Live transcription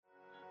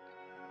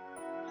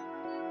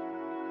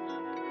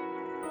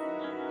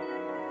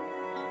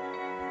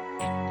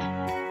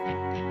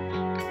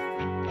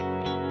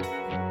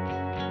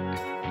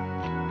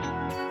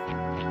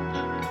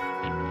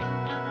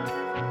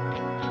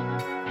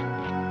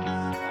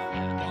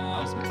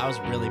I was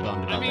really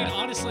bummed about that.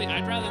 Honestly,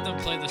 I'd rather them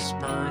play the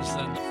Spurs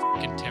than the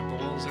fucking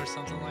Timberwolves or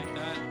something like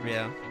that.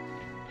 Yeah.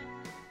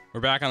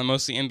 We're back on the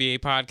Mostly NBA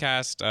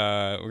podcast.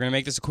 We're going to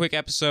make this a quick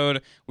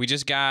episode. We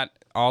just got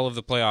all of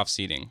the playoff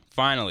seeding.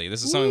 Finally,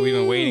 this is something we've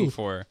been waiting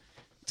for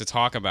to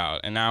talk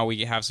about, and now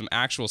we have some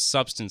actual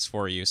substance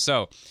for you.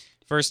 So,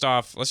 first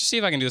off, let's just see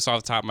if I can do this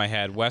off the top of my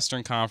head.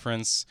 Western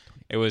Conference,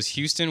 it was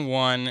Houston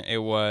 1, it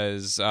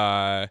was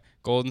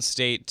Golden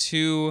State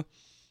 2,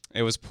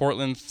 it was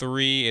Portland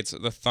 3, it's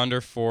the Thunder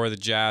 4, the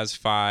Jazz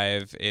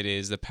 5, it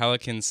is the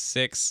Pelicans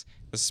 6,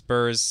 the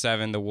Spurs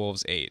 7, the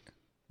Wolves 8.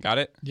 Got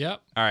it?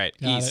 Yep. All right,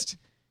 Got East. it.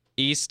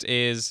 East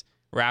is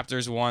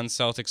Raptors 1,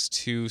 Celtics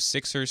 2,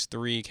 Sixers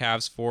 3,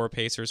 Cavs 4,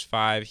 Pacers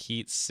 5,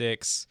 Heat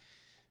 6,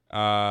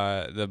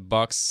 the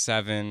Bucks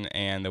 7,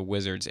 and the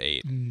Wizards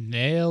 8.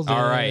 Nailed it.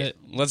 All right,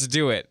 let's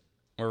do it.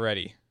 We're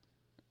ready.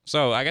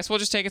 So I guess we'll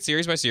just take it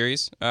series by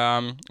series.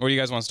 Where do you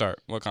guys want to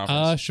start? What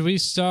conference? Should we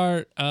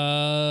start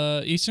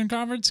Eastern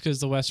Conference?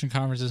 Because the Western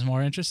Conference is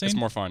more interesting. It's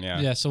more fun,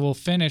 yeah. Yeah, so we'll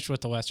finish with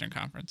the Western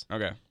Conference.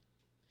 Okay.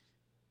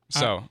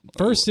 So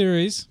first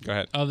series go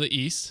ahead. of the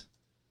East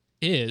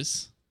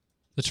is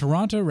the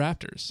Toronto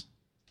Raptors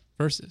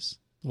versus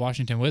the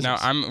Washington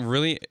Wizards. Now, I'm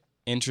really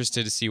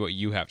interested to see what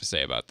you have to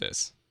say about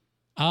this.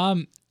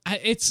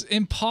 It's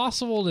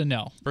impossible to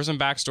know. For some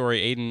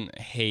backstory, Aden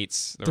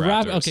hates the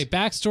Raptors. Okay,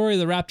 backstory,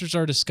 the Raptors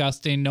are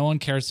disgusting. No one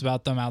cares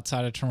about them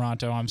outside of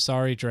Toronto. I'm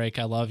sorry, Drake,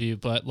 I love you,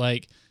 but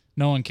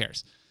no one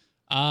cares.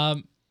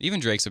 Even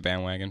Drake's a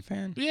bandwagon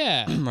fan.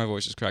 Yeah. My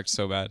voice just cracked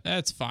so bad.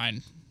 That's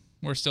fine.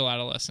 We're still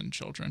adolescent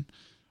children.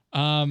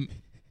 I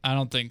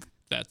don't think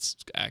that's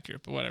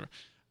accurate, but whatever.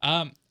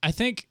 I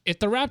think if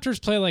the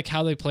Raptors play like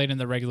how they played in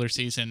the regular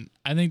season,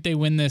 I think they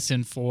win this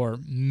in 4,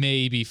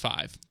 maybe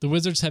 5. The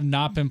Wizards have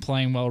not been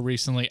playing well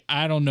recently.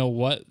 I don't know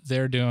what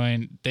they're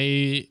doing.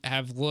 They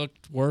have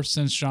looked worse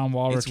since John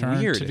Wall returned,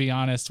 weird. To be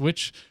honest,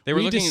 which they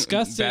were looking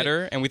discussed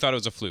better, and we thought it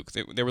was a fluke.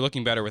 They were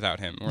looking better without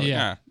him. We're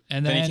yeah. Like,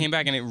 And then he came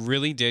back, and it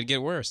really did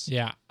get worse.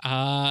 Yeah.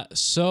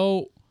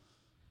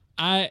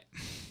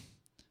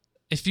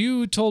 If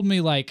you told me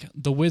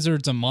the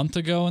Wizards a month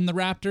ago and the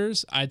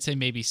Raptors, I'd say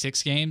maybe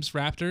 6 games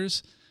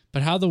Raptors.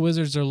 But how the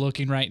Wizards are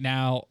looking right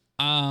now,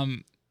 I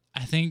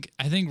think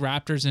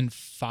Raptors in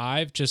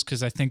 5, just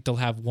because I think they'll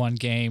have one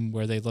game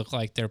where they look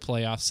like they're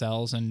playoff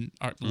cells and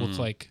look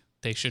like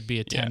they should be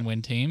a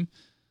 10-win team.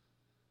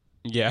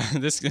 Yeah,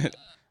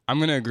 I'm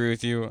gonna agree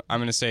with you. I'm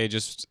gonna say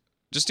just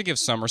to give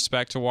some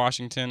respect to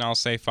Washington, I'll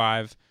say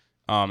 5.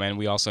 And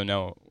we also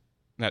know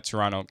that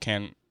Toronto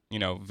can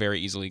very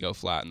easily go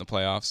flat in the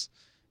playoffs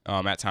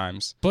at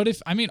times.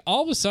 But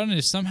all of a sudden,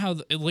 if somehow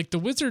the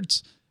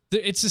Wizards,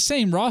 it's the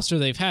same roster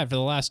they've had for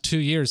the last 2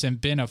 years and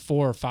been a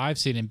 4 or 5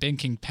 seed and been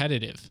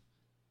competitive,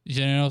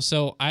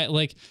 so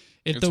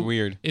it's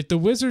weird. If the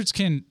Wizards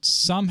can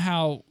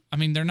somehow,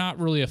 they're not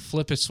really a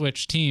flip a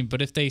switch team,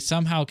 but if they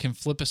somehow can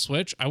flip a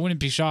switch, I wouldn't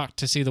be shocked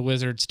to see the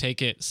Wizards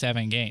take it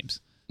 7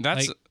 games.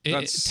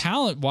 That's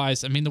talent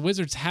wise. The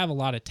Wizards have a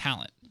lot of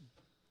talent.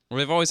 Well,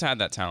 they've always had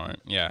that talent,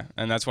 yeah,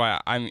 and that's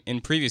why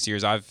in previous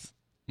years I've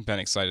been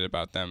excited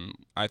about them.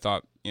 I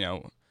thought,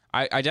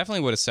 I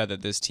definitely would have said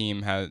that this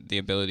team had the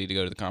ability to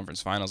go to the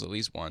conference finals at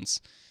least once.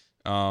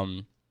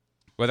 But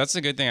that's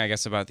the good thing, I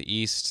guess, about the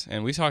East,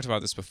 and we talked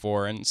about this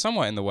before, and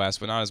somewhat in the West,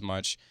 but not as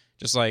much.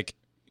 Just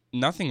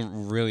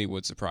nothing really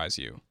would surprise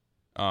you,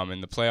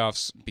 and the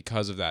playoffs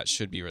because of that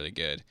should be really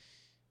good.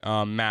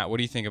 Matt, what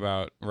do you think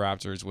about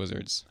Raptors,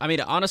 Wizards?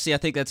 Honestly, I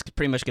think that's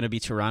pretty much going to be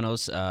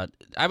Toronto's. I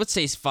would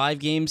say 5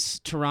 games,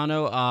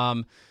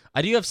 Toronto.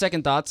 I do have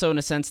second thoughts, though, in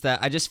a sense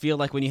that I just feel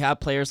like when you have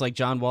players like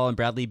John Wall and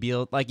Bradley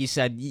Beal, like you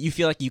said, you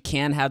feel like you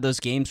can have those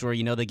games where,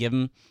 they give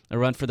them a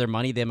run for their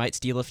money. They might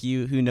steal a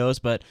few, who knows?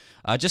 But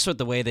just with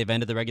the way they've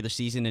ended the regular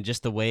season and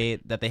just the way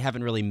that they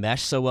haven't really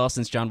meshed so well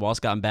since John Wall's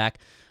gotten back,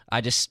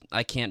 I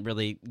can't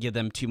really give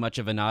them too much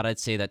of a nod. I'd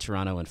say that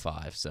Toronto in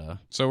 5. So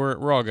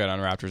we're all good on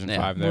Raptors in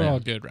 5 there. We're all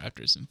good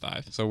Raptors in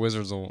 5. So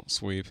Wizards will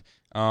sweep.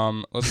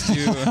 Let's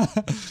do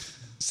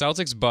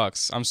Celtics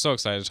Bucks. I'm so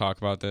excited to talk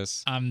about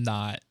this. I'm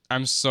not.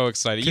 I'm so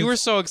excited. You were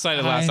so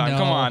excited last time.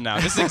 Come on now.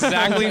 This is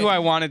exactly who I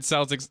wanted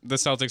the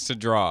Celtics to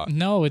draw.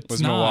 No, it's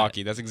was not.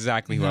 Milwaukee. That's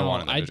exactly who I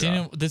wanted them to draw.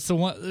 didn't. That's the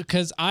one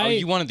because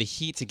you wanted the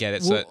Heat to get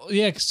it.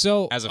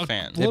 So as a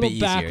fan, a little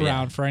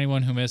background for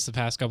anyone who missed the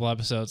past couple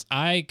episodes.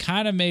 I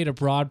kind of made a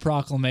broad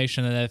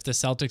proclamation that if the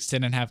Celtics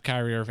didn't have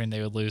Kyrie Irving,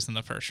 they would lose in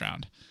the first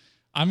round.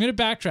 I'm going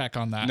to backtrack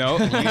on that. No,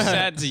 you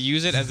said to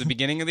use it as the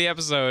beginning of the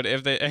episode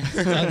if they...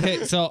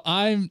 Okay, so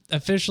I'm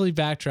officially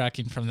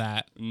backtracking from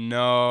that.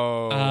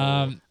 No.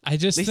 I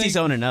just At least he's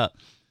owning up.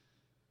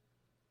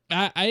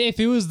 If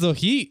it was the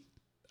Heat,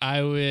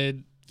 I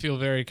would feel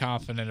very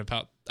confident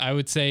about... I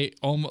would say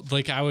almost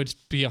I would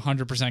be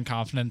 100%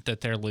 confident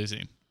that they're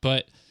losing.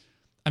 But,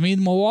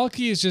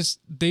 Milwaukee is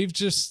they're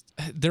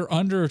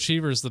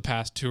underachievers the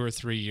past 2 or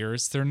 3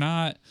 years. They're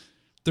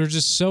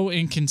just so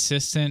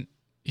inconsistent.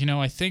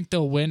 I think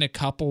they'll win a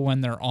couple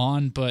when they're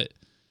on, but,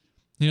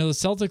 the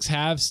Celtics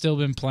have still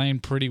been playing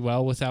pretty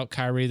well without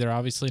Kyrie. They're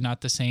obviously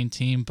not the same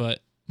team,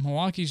 but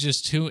Milwaukee's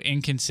just too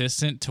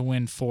inconsistent to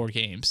win 4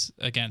 games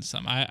against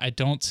them. I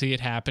don't see it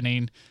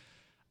happening.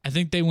 I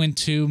think they win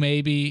 2,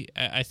 maybe.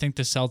 I think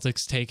the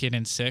Celtics take it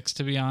in 6,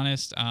 to be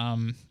honest.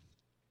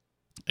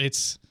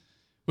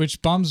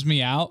 Which bums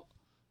me out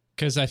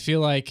because I feel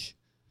like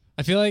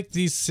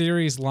these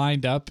series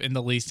lined up in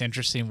the least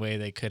interesting way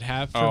they could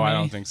have. For me. I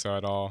don't think so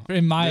at all.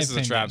 In my this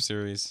opinion, is a trap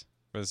series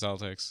for the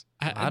Celtics.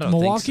 I don't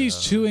Milwaukee's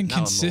think so. too Not with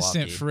inconsistent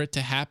Milwaukee. for it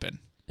to happen.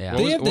 Yeah.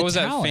 What was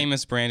that talent.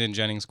 famous Brandon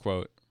Jennings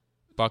quote?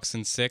 Bucks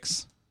in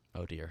 6.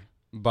 Oh dear.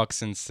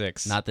 Bucks in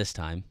 6. Not this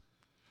time.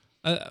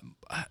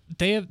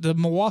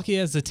 Milwaukee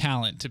has the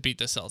talent to beat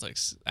the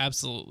Celtics,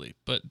 absolutely,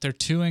 but they're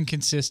too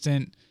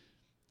inconsistent.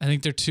 I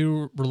think they're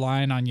too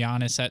reliant on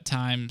Giannis at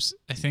times.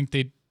 I think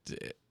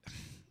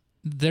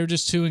they're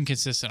just too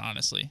inconsistent,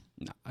 honestly.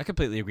 No, I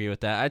completely agree with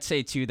that. I'd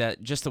say too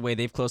that just the way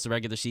they've closed the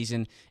regular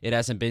season, it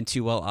hasn't been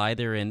too well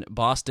either. In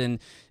Boston,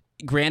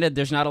 granted,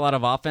 there's not a lot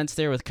of offense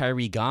there with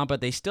Kyrie gone, but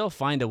they still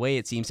find a way,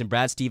 it seems. And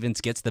Brad Stevens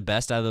gets the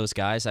best out of those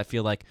guys. I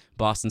feel like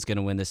Boston's going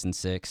to win this in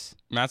 6.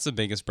 Matt's the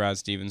biggest Brad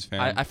Stevens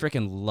fan. I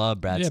freaking love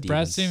Brad Stevens. Yeah,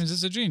 Brad Stevens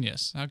is a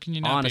genius. How can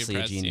you not Honestly,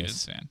 be a a Brad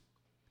genius. Stevens fan?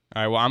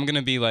 All right, well, I'm going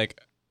to be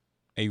like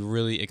a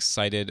really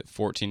excited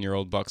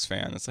 14-year-old Bucks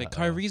fan. It's like,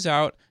 Kyrie's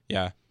out.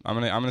 Yeah, I'm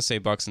gonna say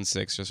Bucks in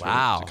 6 just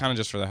Wow. kind of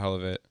just for the hell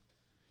of it.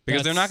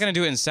 Because they're not going to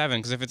do it in 7,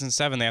 because if it's in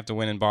 7, they have to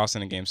win in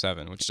Boston in Game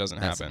 7, which doesn't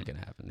That's happen. not going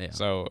to happen. Yeah.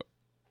 So,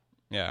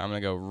 yeah, I'm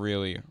going to go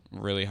really,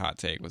 really hot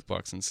take with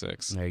Bucks in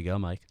 6. There you go,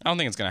 Mike. I don't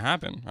think it's going to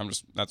happen.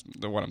 That's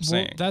what I'm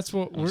saying. That's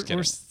what I'm just kidding.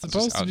 we're That's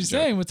supposed just to out be the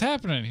joke. saying. What's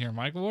happening here,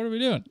 Michael? What are we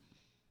doing?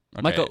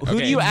 Okay, Michael, who do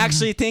okay. you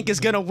actually think is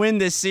going to win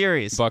this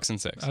series? Bucks in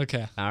 6.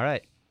 Okay. All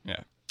right.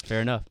 Yeah.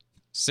 Fair enough.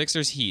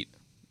 Sixers Heat.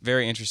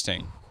 Very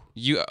interesting.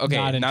 Okay,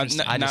 Not now,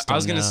 interesting. I just I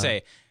was don't gonna know.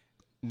 say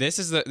this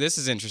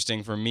is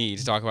interesting for me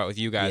to talk about with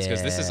you guys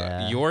because this is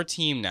Yeah. your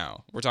team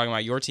now. We're talking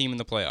about your team in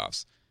the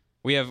playoffs.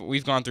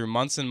 We've gone through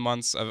months and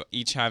months of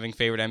each having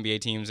favorite NBA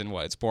teams, and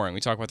it's boring.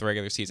 We talk about the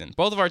regular season.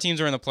 Both of our teams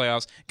are in the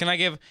playoffs. Can I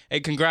give a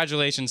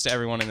congratulations to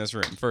everyone in this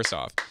room? First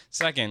off,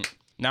 second,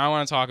 now I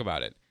want to talk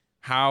about it.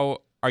 How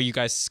are you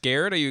guys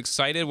scared? Are you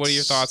excited? What are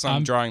your thoughts on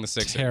I'm drawing the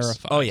Sixers?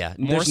 Terrified. Oh, yeah.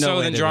 More There's no so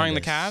way than they drawing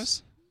win the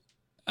this.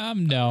 Cavs?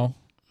 No.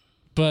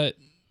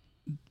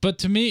 But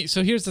to me,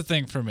 so here's the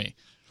thing for me.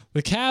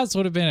 The Cavs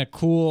would have been a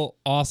cool,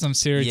 awesome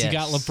series. Yes. You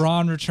got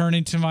LeBron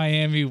returning to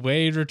Miami,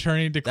 Wade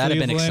returning to That'd have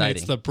been Cleveland. exciting.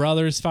 It's the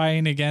brothers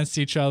fighting against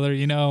each other,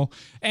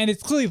 and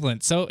it's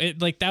Cleveland. So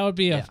that would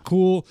be a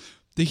cool.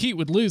 The Heat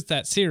would lose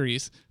that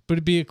series, but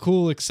it'd be a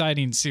cool,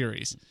 exciting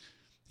series.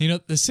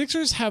 The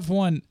Sixers have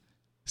won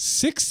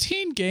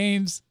 16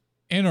 games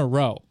in a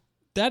row.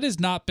 That has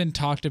not been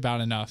talked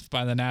about enough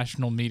by the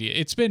national media.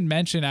 It's been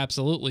mentioned,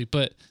 absolutely,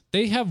 but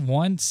they have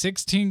won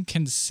 16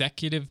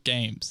 consecutive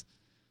games.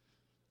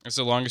 It's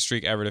the longest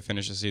streak ever to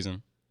finish a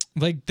season.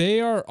 Like, they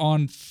are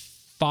on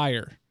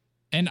fire.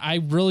 And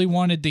I really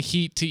wanted the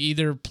Heat to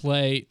either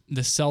play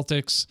the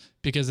Celtics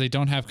because they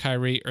don't have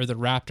Kyrie or the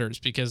Raptors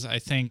because I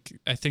think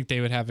they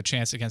would have a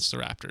chance against the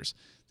Raptors.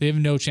 They have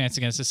no chance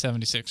against the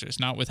 76ers,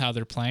 not with how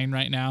they're playing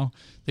right now.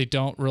 They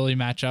don't really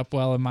match up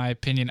well, in my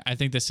opinion. I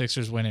think the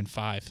Sixers win in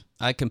 5.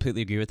 I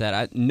completely agree with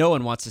that. No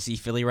one wants to see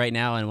Philly right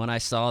now, and when I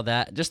saw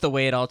that, just the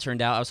way it all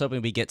turned out, I was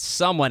hoping we'd get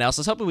someone else.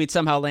 I was hoping we'd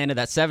somehow land at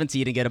that 7th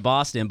seed and get a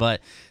Boston, but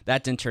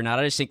that didn't turn out.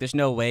 I just think there's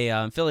no way.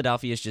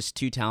 Philadelphia is just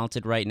too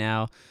talented right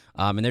now,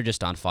 and they're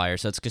just on fire,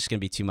 so it's just going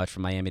to be too much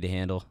for Miami to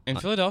handle.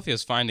 And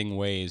Philadelphia's finding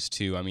ways,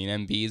 too. I mean,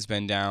 Embiid's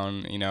been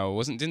down.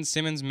 Didn't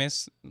Simmons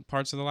miss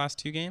parts of the last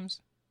 2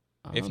 games?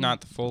 If not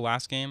the full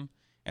last game?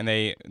 And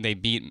they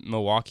beat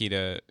Milwaukee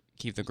to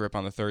keep the grip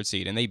on the 3rd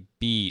seed, and they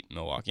beat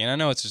Milwaukee. And I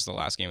know it's just the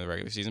last game of the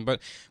regular season,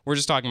 but we're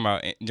just talking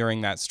about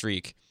during that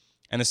streak.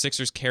 And the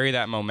Sixers carry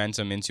that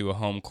momentum into a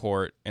home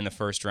court in the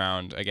first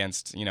round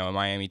against, a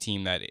Miami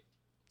team that,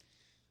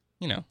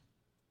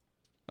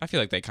 I feel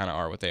like they kind of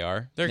are what they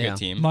are. They're a good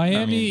team.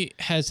 Miami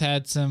has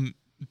had some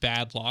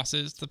bad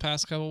losses the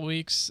past couple of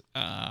weeks.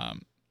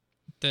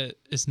 That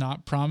is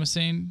not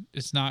promising.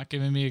 It's not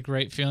giving me a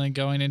great feeling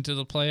going into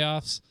the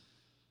playoffs.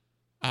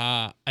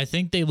 I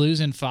think they lose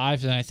in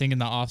 5, and I think in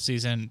the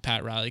offseason,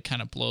 Pat Riley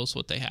kind of blows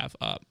what they have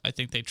up. I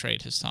think they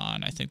trade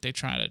Hassan. I think they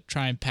try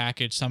and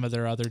package some of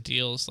their other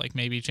deals, like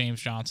maybe James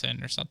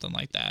Johnson or something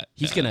like that.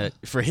 He's going to,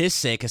 for his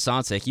sake,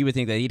 Hassan's sake, you would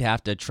think that he'd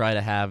have to try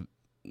to have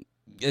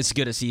as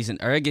good a season,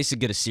 or I guess as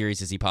good a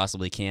series as he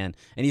possibly can,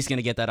 and he's going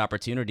to get that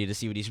opportunity to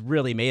see what he's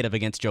really made of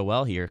against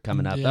Joel here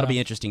coming up. Yeah. That'll be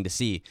interesting to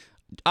see.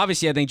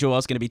 Obviously, I think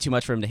Joel's going to be too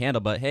much for him to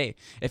handle, but hey,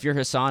 if you're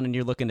Hassan and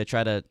you're looking to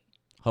try to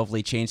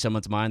hopefully change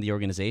someone's mind in the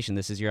organization,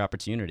 this is your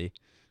opportunity.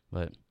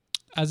 But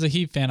as a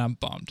Heat fan, I'm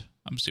bummed.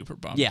 I'm super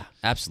bummed. yeah,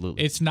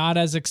 absolutely. It's not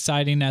as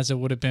exciting as it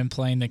would have been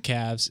playing the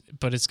Cavs,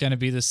 but it's going to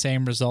be the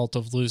same result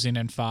of losing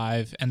in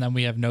 5, and then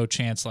we have no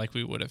chance like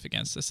we would have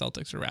against the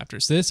Celtics or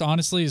Raptors. This,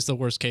 honestly, is the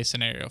worst-case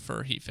scenario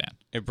for a Heat fan.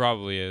 It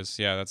probably is.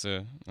 Yeah, that's a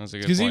good point.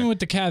 Because even with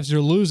the Cavs,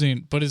 you're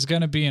losing, but it's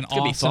going to be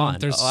gonna be fun.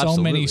 There's Oh,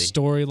 so many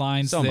absolutely.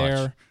 storylines So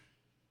there. much.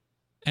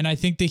 And I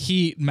think the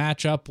Heat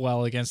match up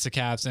well against the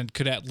Cavs and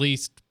could at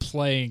least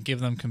play and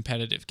give them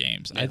competitive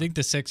games. Yeah. I think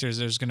the Sixers,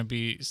 there's going to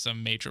be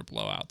some major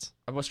blowouts.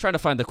 I was trying to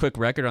find the quick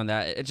record on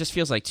that. It just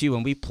feels like, too,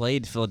 when we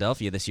played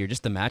Philadelphia this year,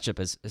 just the matchup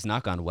has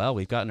not gone well.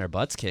 We've gotten our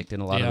butts kicked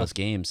in a lot of those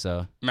games.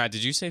 So Matt,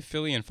 did you say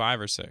Philly in 5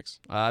 or 6?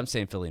 I'm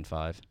saying Philly in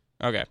 5.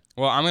 Okay.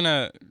 Well, I'm going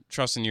to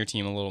trust in your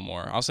team a little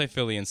more. I'll say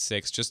Philly in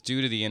 6, just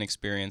due to the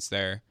inexperience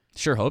there.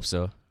 Sure hope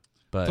so.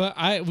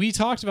 But we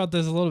talked about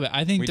this a little bit.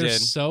 I think they're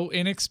did. so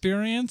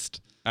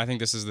inexperienced I think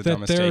this is the that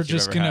dumbest they're take you've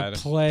just ever gonna had.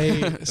 play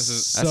That's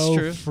so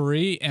true.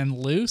 free and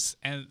loose,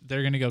 and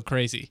they're gonna go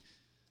crazy.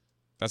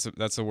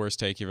 That's the worst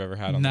take you've ever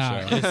had on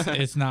Nah, the show.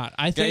 it's not.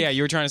 I think Yeah,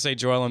 you were trying to say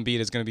Joel Embiid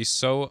is going to be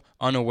so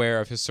unaware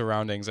of his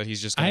surroundings that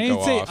he's just I going to go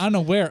didn't say off.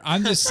 unaware.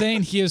 I'm just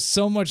saying he has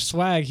so much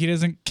swag. He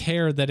doesn't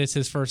care that it's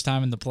his first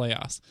time in the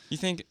playoffs. You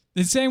think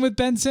The same with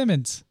Ben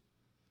Simmons.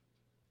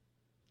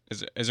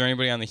 is there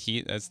anybody on the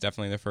Heat that's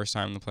definitely their first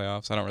time in the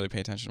playoffs? I don't really pay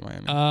attention to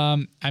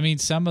Miami. I mean,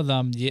 some of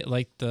them,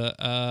 like the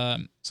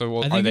So I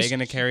are think they it's- going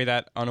to carry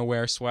that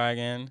unaware swag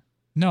in?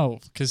 no,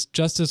 because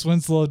Justice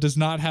Winslow does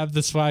not have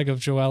the swag of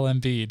Joel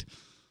Embiid.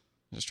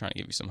 I'm just trying to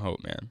give you some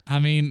hope, man. I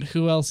mean,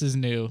 who else is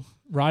new?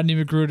 Rodney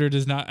McGruder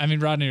does not. I mean,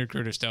 Rodney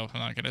McGruder's dope. I'm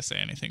not going to say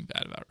anything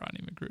bad about Rodney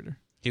McGruder.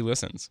 He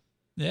listens.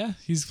 Yeah,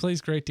 he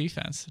plays great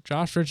defense.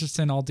 Josh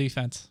Richardson, all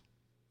defense.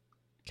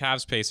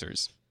 Cavs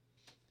Pacers.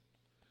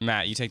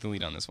 Matt, you take the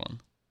lead on this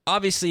one.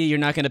 obviously, you're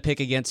not going to pick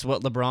against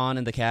what LeBron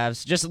and the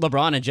Cavs, just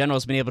LeBron in general,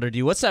 has been able to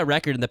do. What's that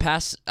record in the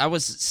past?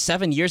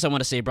 7 years, I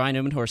want to say. Brian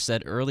Umenhorst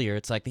said earlier,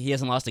 it's like he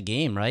hasn't lost a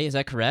game, right? Is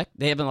that correct?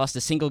 They haven't lost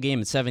a single game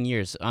in 7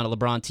 years on a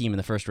LeBron team in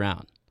the first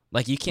round.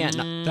 Like, you can't.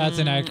 That's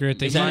inaccurate.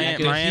 The Is that Heat-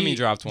 inaccurate? the Miami Heat-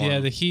 dropped one. Yeah,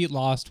 the Heat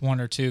lost one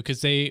or two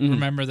because they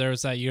remember there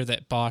was that year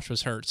that Bosch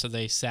was hurt, so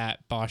they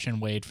sat Bosch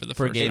and Wade for the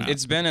For a first game. round.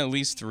 It's been at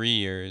least 3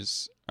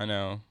 years. I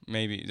know.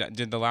 Maybe.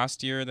 Did the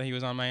last year that he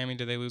was on Miami,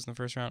 did they lose in the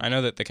first round? I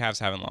know that the Cavs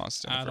haven't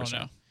lost in the I first don't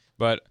know. round.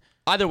 But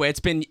Either way, it's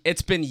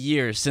been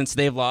years since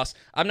they've lost.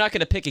 I'm not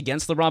going to pick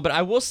against LeBron, but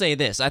I will say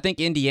this. I think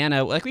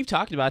Indiana, like we've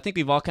talked about, I think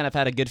we've all kind of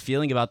had a good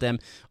feeling about them.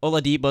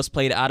 Oladipo's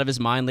played out of his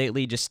mind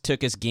lately, just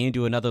took his game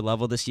to another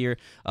level this year.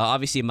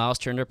 Obviously, Miles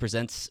Turner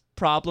presents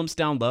problems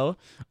down low.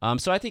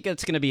 So I think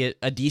it's going to be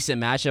a decent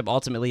matchup.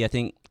 Ultimately, I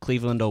think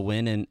Cleveland will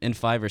win in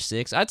 5 or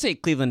 6. I'd say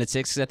Cleveland at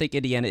 6 because I think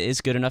Indiana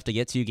is good enough to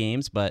get 2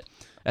 games, but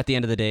at the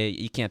end of the day,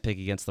 you can't pick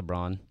against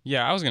LeBron.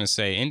 yeah, I was going to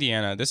say,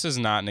 Indiana, this is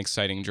not an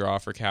exciting draw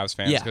for Cavs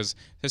fans Yeah. because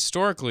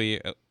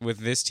historically, with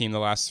this team the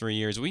last 3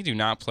 years, we do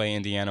not play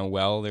Indiana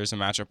well. There's a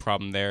matchup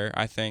problem there,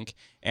 I think.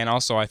 And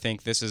also, I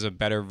think this is a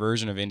better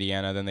version of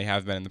Indiana than they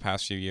have been in the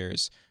past few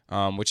years,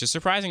 which is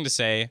surprising to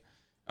say,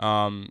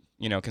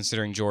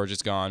 considering George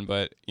is gone.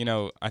 But,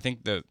 I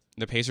think the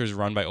Pacers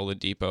run by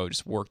Oladipo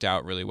just worked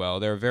out really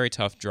well. They're a very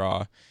tough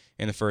draw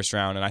in the first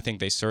round, and I think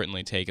they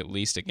certainly take at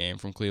least a game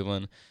from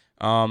Cleveland.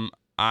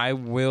 I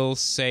will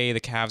say the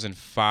Cavs in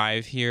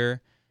 5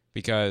 here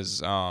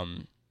because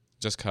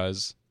just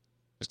because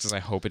I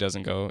hope it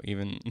doesn't go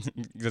even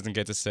doesn't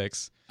get to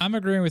 6. I'm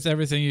agreeing with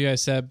everything you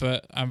guys said,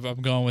 but I'm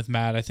going with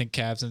Matt. I think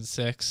Cavs in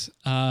 6.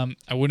 I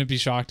wouldn't be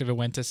shocked if it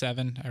went to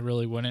 7. I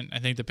really wouldn't. I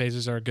think the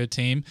Pacers are a good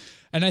team,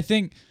 and I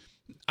think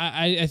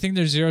I think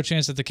there's zero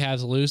chance that the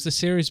Cavs lose the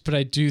series, but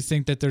I do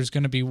think that there's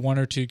going to be 1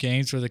 or 2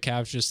 games where the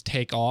Cavs just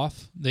take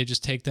off. They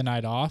just take the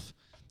night off.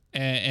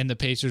 And the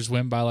Pacers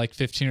win by like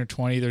 15 or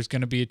 20, there's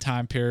going to be a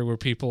time period where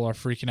people are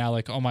freaking out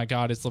like, oh my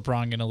God, is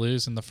LeBron going to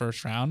lose in the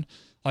first round?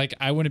 Like,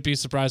 I wouldn't be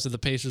surprised if the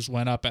Pacers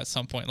went up at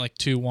some point, like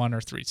 2-1 or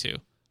 3-2.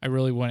 I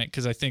really wouldn't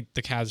because I think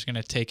the Cavs are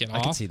going to take it off.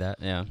 I can see that,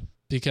 yeah.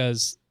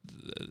 Because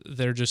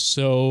they're just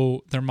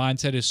their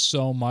mindset is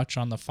so much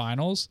on the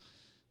finals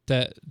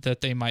that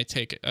they might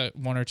take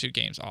 1 or 2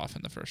 games off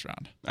in the first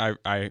round.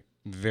 I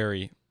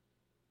very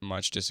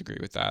much disagree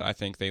with that. I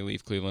think they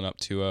leave Cleveland up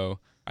 2-0.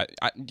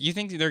 Do you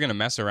think they're going to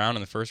mess around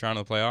in the first round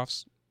of the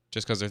playoffs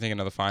just because they're thinking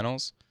of the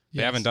finals?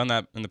 They haven't done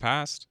that in the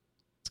past.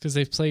 It's because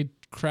they've played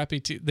crappy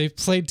they've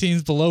played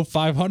teams below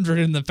 500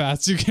 in the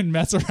past. You can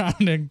mess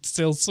around and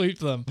still sweep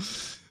them.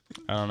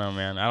 I don't know,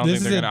 man. I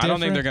don't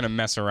think they're gonna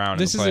mess around.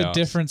 This in the is playoffs. a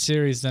different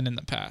series than in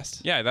the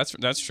past. Yeah,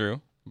 that's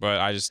true.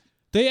 But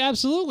They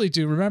absolutely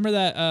do. Remember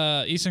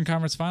that Eastern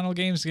Conference Final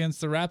games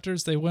against the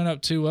Raptors? They went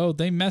up 2-0.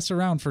 They messed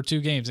around for 2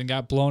 games and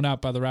got blown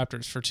out by the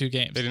Raptors for 2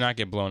 games. they did not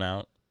get blown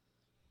out.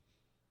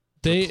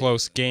 They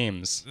Close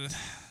games.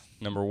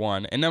 Number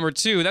 1 and number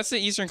 2. That's the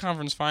Eastern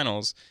Conference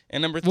Finals.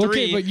 And number 3,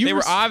 okay, but you they were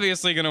were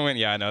obviously gonna win.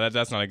 Yeah, no,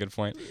 that's not a good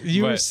point.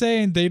 You were But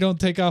saying they don't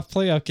take off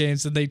playoff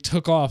games, and they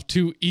took off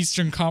 2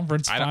 Eastern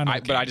Conference Final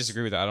games. But I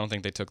disagree with that. I don't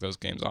think they took those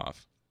games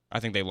off.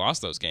 I think they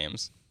lost those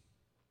games.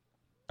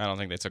 I don't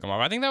think they took them off.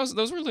 I think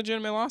those were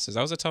legitimate losses.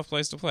 That was a tough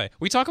place to play.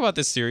 We talk about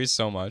this series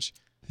so much.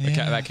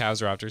 That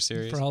Cavs Raptors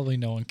series. Probably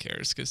no one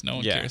cares because no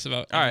one cares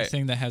about All right.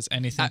 anything that has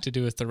anything to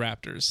do with the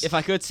Raptors. If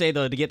I could say,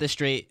 though, to get this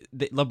straight,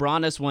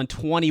 LeBron has won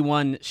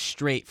 21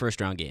 straight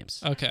first-round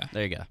games. Okay.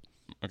 There you go.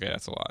 Okay,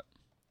 that's a lot.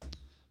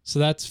 So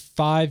that's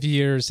 5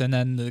 years and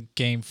then the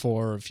game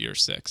 4 of year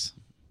 6.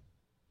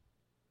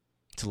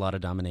 It's a lot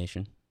of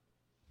domination.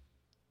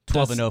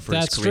 12-0 for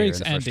his that career in streak's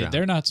the first ended. round.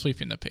 They're not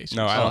sweeping the Pacers.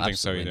 No, I Oh, don't think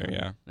so absolutely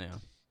either. not. Yeah. Yeah.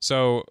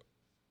 So,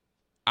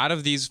 out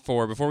of these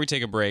four, before we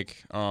take a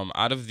break,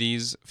 out of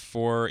these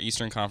four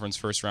Eastern Conference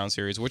first round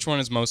series, which one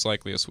is most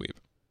likely a sweep?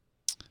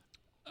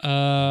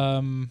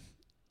 I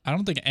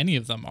don't think any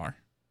of them are.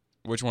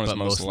 Which one is But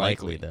most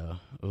likely? though.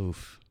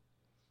 Oof.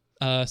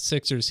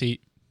 Sixers,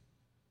 Heat.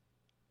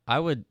 I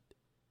would.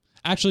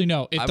 Actually,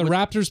 no. If I the would-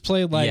 Raptors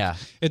play like Yeah.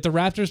 if the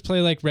Raptors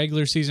play like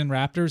regular season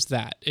Raptors,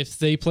 that. If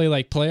they play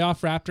like playoff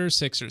Raptors,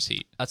 Sixers,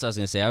 Heat. That's what I was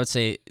gonna say. I would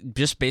say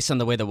just based on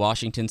the way that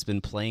Washington's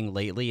been playing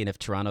lately, and if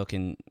Toronto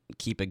can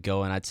keep it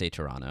going, I'd say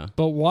Toronto.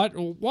 But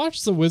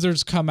watch the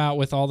Wizards come out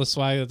with all the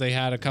swag that they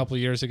had a couple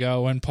years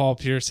ago when Paul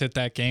Pierce hit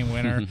that game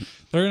winner.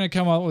 They're gonna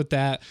come out with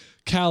that.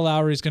 Kyle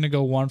Lowry's gonna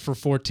go 1 for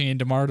 14.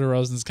 DeMar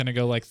DeRozan's gonna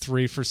go like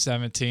 3 for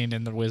 17,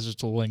 and the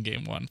Wizards will win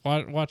game one.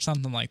 Watch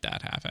something like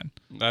that happen.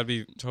 That'd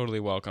be totally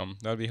welcome.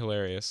 That'd be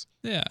hilarious.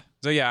 Yeah.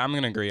 So yeah, I'm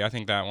gonna agree. I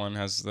think that one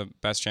has the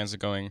best chance of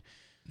going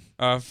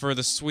for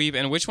the sweep.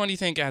 And which one do you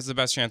think has the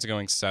best chance of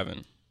going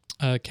 7?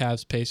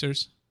 Cavs,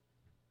 Pacers.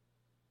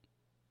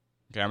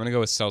 Okay, I'm gonna go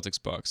with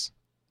Celtics Bucks.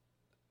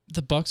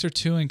 The Bucks are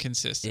too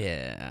inconsistent.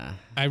 Yeah.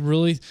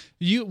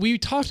 We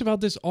talked about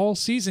this all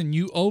season.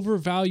 You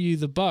overvalue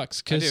the Bucks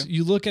because do.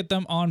 you look at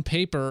them on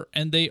paper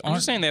and they I'm aren't.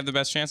 just saying they have the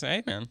best chance.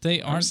 Hey man,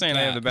 They I'm aren't just saying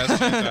they have the that. best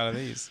chance out of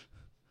these.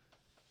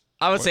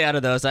 I would say out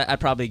of those, I'd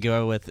probably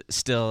go with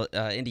still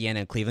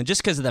Indiana and Cleveland,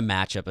 just because of the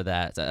matchup of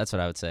that. That's what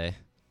I would say.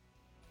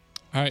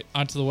 All right,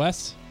 on to the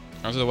West.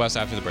 On to the West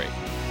after the break.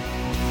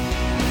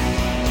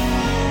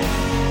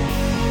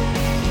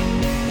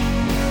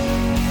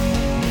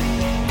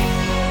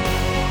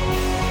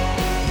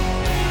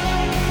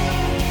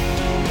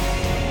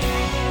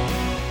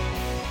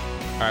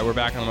 All right, we're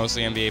back on the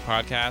Mostly NBA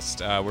podcast.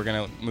 We're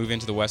going to move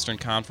into the Western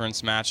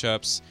Conference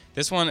matchups.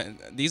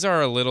 These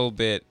are a little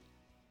bit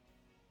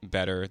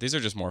better. These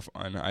are just more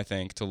fun, I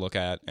think, to look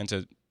at and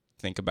to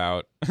think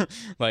about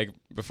like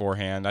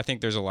beforehand. I think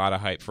there's a lot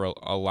of hype for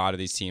a lot of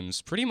these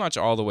teams, pretty much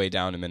all the way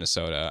down to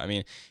Minnesota. I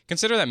mean,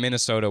 consider that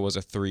Minnesota was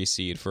a 3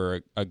 seed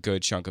for a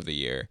good chunk of the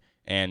year.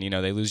 And,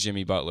 they lose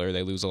Jimmy Butler.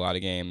 They lose a lot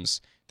of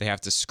games. They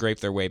have to scrape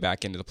their way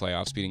back into the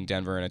playoffs, beating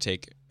Denver in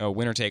a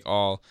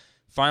winner-take-all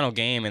final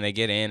game, and they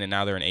get in, and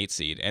now they're an 8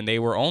 seed. And they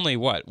were only,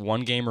 1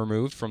 game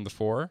removed from the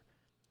 4?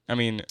 I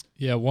mean...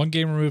 Yeah, 1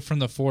 game removed from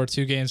the 4,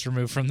 2 games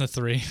removed from the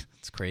 3.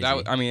 It's crazy.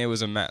 It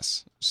was a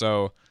mess.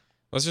 So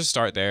let's just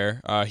start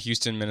there.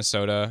 Houston,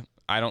 Minnesota.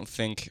 I don't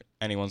think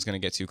anyone's going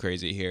to get too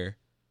crazy here.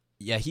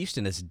 Yeah,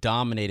 Houston has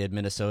dominated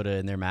Minnesota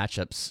in their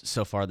matchups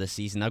so far this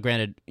season. Now,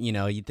 granted,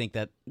 you'd think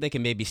that they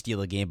can maybe steal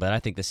a game, but I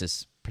think this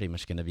is pretty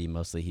much going to be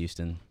mostly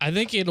Houston. I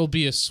think it'll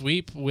be a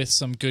sweep with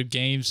some good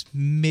games,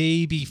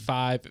 maybe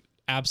 5.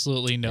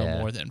 Absolutely no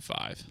more than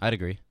 5. I'd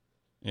agree.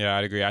 Yeah,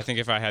 I'd agree. I think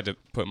if I had to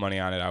put money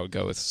on it, I would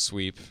go with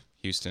sweep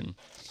Houston.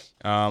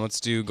 Let's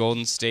do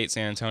Golden State,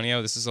 San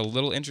Antonio. This is a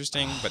little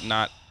interesting, but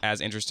not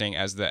as interesting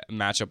as the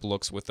matchup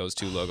looks with those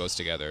two logos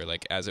together,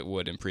 like as it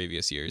would in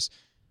previous years.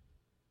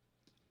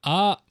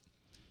 I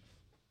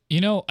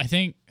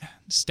think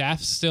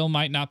Steph still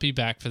might not be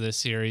back for this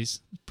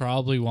series.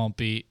 Probably won't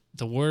be.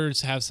 The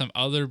Warriors have some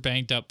other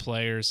banged up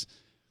players.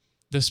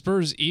 The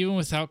Spurs, even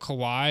without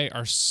Kawhi,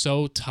 are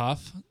so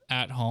tough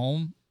at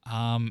home.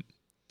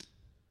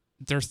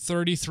 They're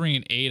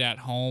 33-8 at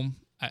home.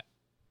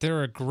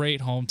 They're a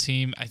great home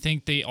team. I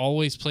think they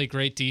always play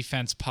great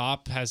defense.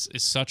 Pop is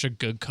such a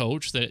good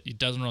coach that it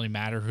doesn't really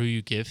matter who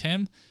you give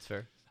him. That's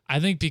fair. I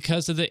think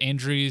because of the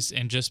injuries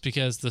and just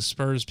because the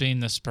Spurs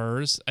being the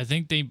Spurs, I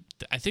think they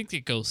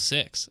go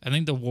 6. I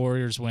think the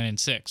Warriors win in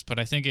 6, but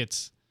I think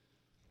it's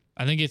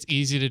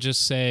easy to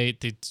just say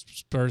the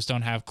Spurs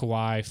don't have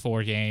Kawhi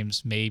 4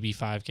 games, maybe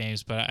 5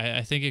 games, but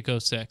I think it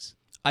goes 6.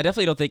 I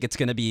definitely don't think it's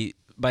going to be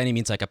by any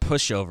means like a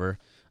pushover.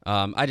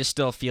 I just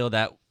still feel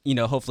that,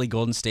 hopefully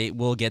Golden State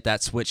will get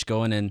that switch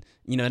going. And,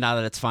 now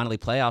that it's finally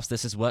playoffs,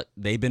 this is what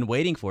they've been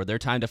waiting for. Their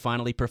time to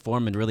finally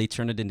perform and really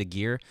turn it into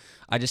gear.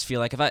 I just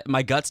feel like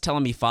my gut's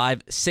telling me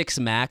 5, 6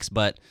 max,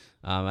 but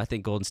I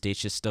think Golden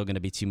State's just still going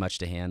to be too much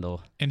to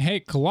handle. And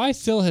hey, Kawhi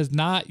still has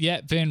not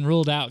yet been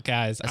ruled out,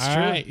 guys. That's All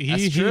true. right,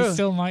 That's true. He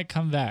still might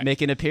come back.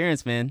 Make an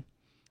appearance, man.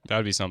 That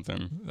would be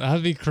something.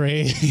 That'd be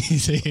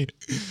crazy.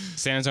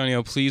 San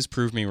Antonio, please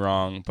prove me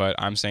wrong, but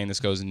I'm saying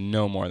this goes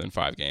no more than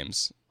 5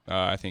 games.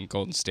 I think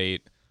Golden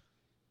State,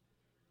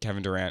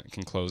 Kevin Durant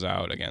can close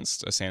out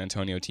against a San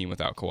Antonio team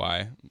without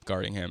Kawhi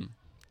guarding him.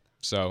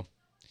 So,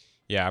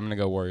 yeah, I'm going to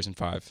go Warriors in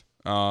 5.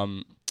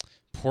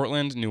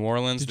 Portland, New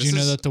Orleans. Did you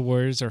know that the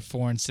Warriors are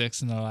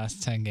 4-6 in their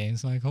last 10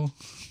 games, Michael?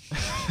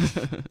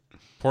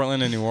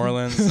 Portland and New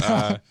Orleans.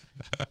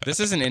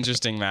 This is an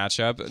interesting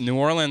matchup. New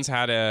Orleans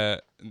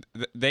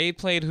they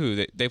played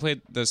who? They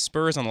played the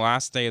Spurs on the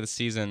last day of the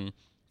season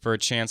for a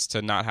chance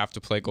to not have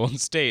to play Golden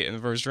State in the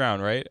first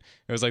round, right?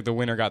 It was like the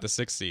winner got the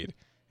 6th seed,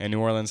 and New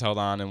Orleans held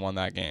on and won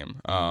that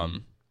game. What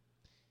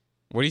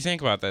do you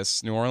think about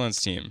this New Orleans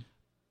team?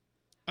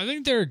 I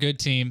think they're a good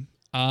team.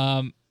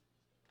 That's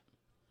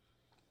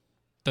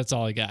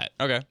all I got.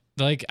 Okay.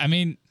 They're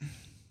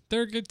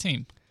a good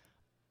team.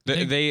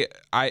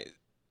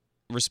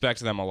 respect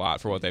them a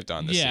lot for what they've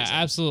done this season. Yeah,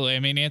 absolutely. I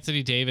mean,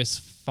 Anthony Davis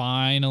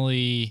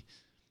finally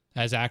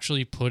has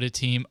actually put a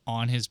team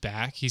on his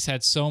back. He's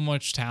had so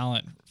much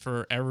talent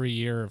for every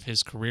year of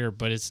his career,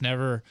 but he's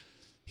never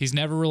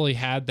really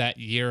had that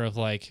year of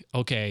like,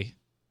 okay,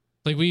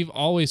 like we've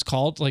always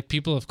called, like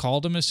people have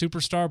called him a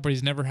superstar, but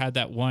he's never had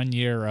that 1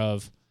 year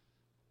of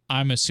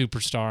I'm a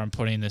superstar, I'm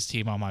putting this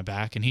team on my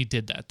back, and he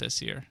did that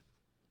this year.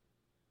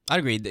 I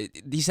agree.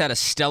 He's had a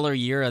stellar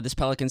year. This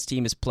Pelicans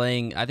team is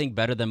playing, I think,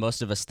 better than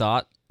most of us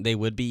thought they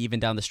would be, even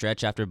down the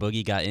stretch after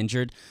Boogie got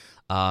injured.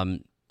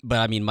 But,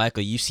 I mean,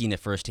 Michael, you've seen it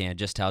firsthand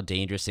just how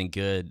dangerous and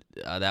good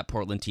that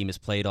Portland team has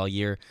played all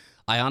year.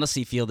 I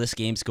honestly feel this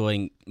game's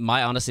going,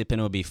 my honest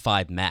opinion would be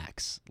 5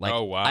 max. Like,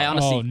 oh, wow. I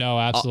honestly, no,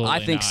 absolutely I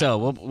think not. so.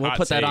 We'll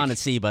put that take. on and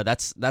see, but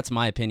that's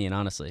my opinion,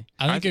 honestly.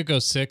 I think it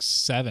goes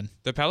 6-7.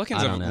 The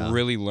Pelicans I don't have know.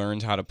 really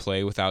learned how to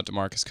play without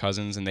DeMarcus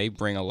Cousins, and they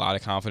bring a lot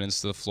of confidence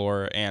to the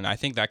floor, and I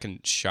think that can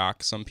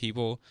shock some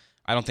people.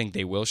 I don't think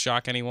they will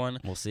shock anyone.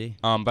 We'll see.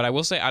 But I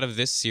will say out of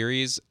this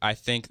series, I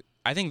think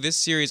this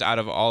series, out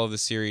of all of the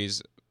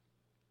series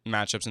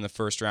matchups in the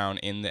first round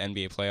in the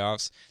NBA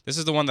playoffs, this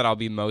is the one that I'll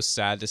be most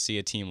sad to see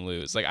a team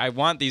lose. Like, I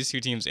want these two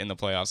teams in the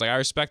playoffs. Like, I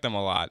respect them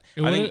a lot.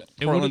 I think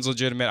Portland's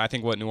legitimate. I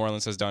think what New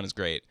Orleans has done is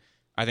great.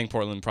 I think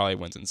Portland probably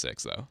wins in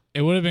 6, though.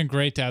 It would have been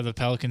great to have the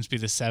Pelicans be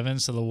the 7,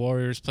 so the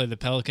Warriors play the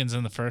Pelicans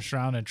in the first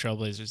round and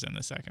Trailblazers in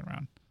the second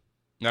round.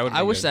 That would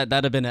I wish that'd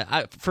have been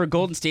for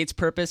Golden State's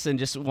purpose and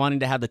just wanting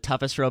to have the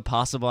toughest road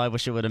possible. I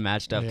wish it would have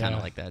matched up kind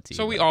of like that too.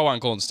 So we all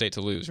want Golden State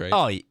to lose, right?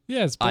 Oh,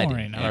 Yeah, it's I do.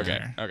 boring. I don't okay.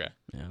 care. Okay.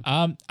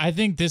 yeah. I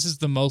think this is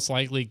the most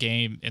likely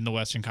game in the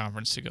Western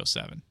Conference to go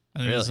 7. I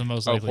think this is the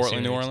most Oh, likely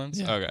Portland, New series. Orleans?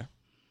 Yeah. Okay.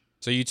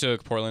 So you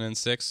took Portland in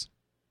 6?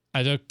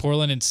 I took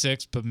Portland in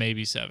 6, but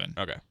maybe 7.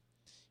 Okay.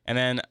 And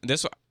then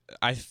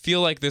I feel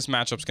like this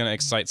matchup's going to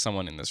excite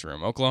someone in this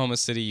room. Oklahoma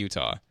City,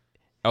 Utah.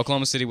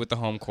 Oklahoma City with the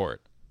home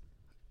court.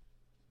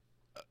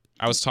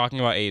 I was talking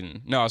about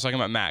Aden. No, I was talking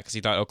about Matt because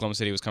he thought Oklahoma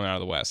City was coming out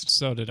of the West.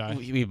 So did I.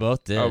 We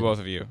both did. Oh, both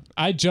of you.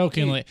 I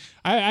jokingly,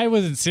 I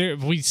wasn't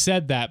serious. We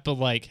said that, but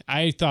like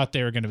I thought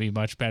they were going to be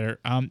much better.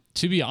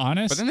 To be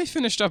honest, But then they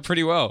finished up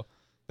pretty well.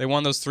 They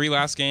won those 3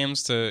 last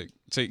games to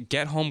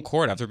get home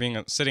court after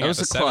being sitting It at was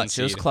the a 7th clutch.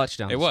 seed. It was clutch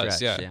down It the was,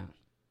 stretch. yeah.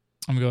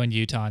 I'm going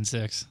Utah in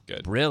 6.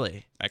 Good.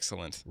 Really?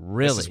 Excellent.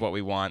 Really? This is what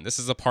we want. This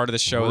is a part of the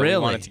show that we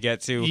Really? wanted to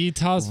get to.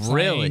 Utah's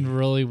playing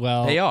really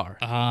well. They are.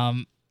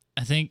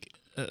 I think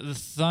the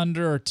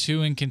Thunder are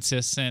too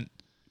inconsistent.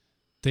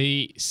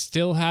 They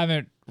still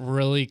haven't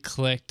really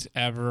clicked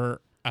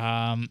ever.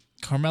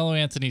 Carmelo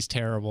Anthony's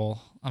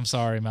terrible. I'm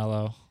sorry,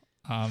 Melo.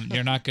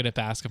 You're not good at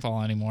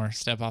basketball anymore.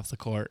 Step off the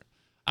court.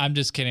 I'm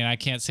just kidding. I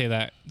can't say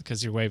that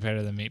because you're way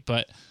better than me.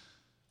 But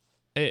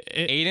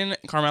Aden,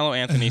 Carmelo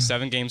Anthony,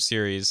 7-game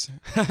series.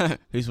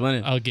 Who's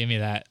winning? oh, give me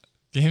that.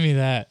 Give me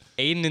that.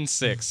 Aden in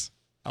 6.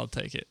 I'll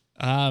take it.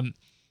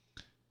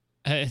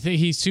 I think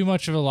he's too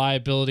much of a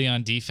liability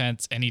on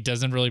defense, and he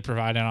doesn't really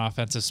provide an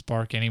offensive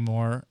spark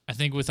anymore. I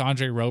think with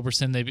Andre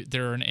Roberson,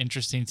 they're an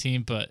interesting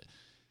team, but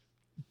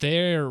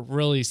they're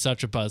really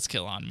such a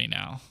buzzkill on me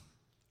now.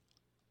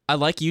 I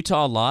like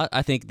Utah a lot.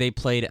 I think they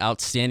played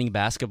outstanding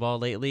basketball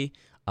lately.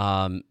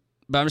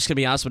 But I'm just going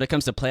to be honest, when it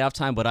comes to playoff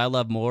time, what I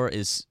love more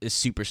is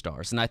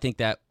superstars. And I think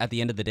that at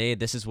the end of the day,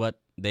 this is what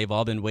they've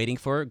all been waiting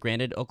for.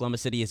 Granted, Oklahoma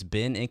City has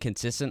been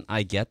inconsistent.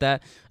 I get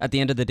that. At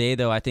the end of the day,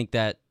 though, I think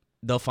that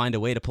they'll find a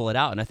way to pull it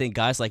out. And I think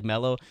guys like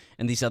Melo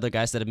and these other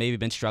guys that have maybe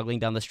been struggling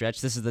down the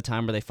stretch, this is the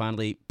time where they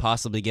finally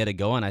possibly get it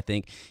going, I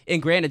think.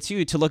 And granted,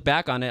 too, to look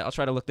back on it, I'll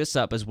try to look this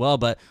up as well,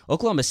 but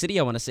Oklahoma City,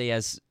 I want to say,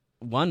 has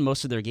won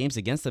most of their games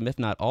against them, if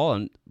not all,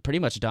 and pretty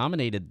much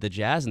dominated the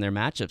Jazz in their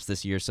matchups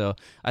this year. So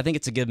I think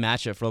it's a good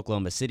matchup for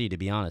Oklahoma City, to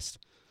be honest.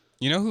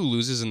 You know who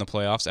loses in the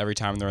playoffs every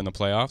time they're in the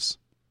playoffs?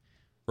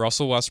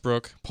 Russell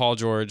Westbrook, Paul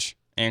George,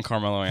 and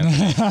Carmelo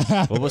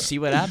Anthony. Well, we'll see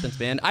what happens,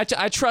 man. I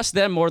trust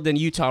them more than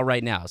Utah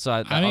right now. So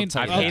I'll tell you I've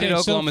that. hated so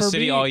Oklahoma for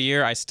City me, all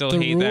year. I still The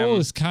hate rule them.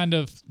 is kind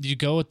of you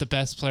go with the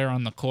best player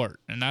on the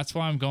court, and that's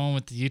why I'm going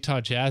with the Utah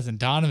Jazz and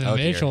Donovan Oh,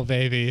 dear. Mitchell,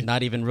 baby.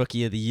 Not even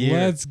Rookie of the Year.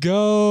 Let's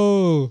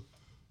go.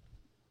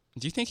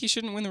 Do you think he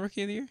shouldn't win the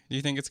Rookie of the Year? Do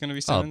you think it's going to be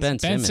Oh, Simmons? Ben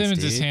Ben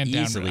Simmons is dude. hand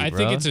down. Easily, I bro.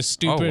 think it's a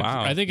stupid. Oh,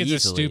 wow. I think it's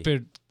Easily. a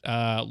stupid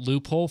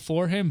loophole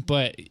for him,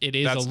 but it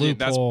is That's a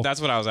loophole.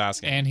 That's what I was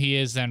asking. and he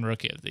is then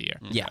Rookie of the Year.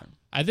 Yeah.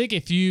 I think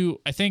if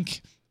you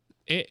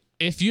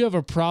have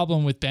a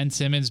problem with Ben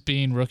Simmons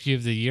being Rookie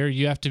of the Year,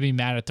 you have to be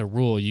mad at the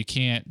rule. You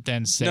can't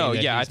then say No,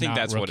 that yeah, he's I think not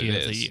that's what Rookie it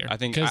of the is. Year. I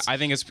think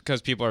it's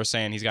because people are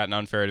saying he's got an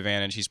unfair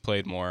advantage. He's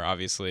played more,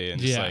 obviously,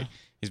 and just Yeah. like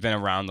he's been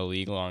around the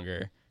league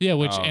longer. Yeah,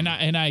 which and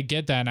I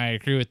get that and I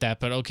agree with that,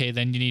 but okay,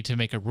 then you need to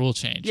make a rule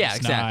change. Yeah,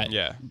 It's exactly.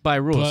 Yeah. By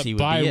rules, But he would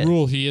by be it.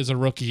 rule, he is a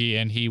rookie,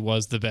 and he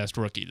was the best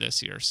rookie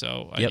this year.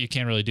 So Yep. you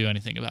can't really do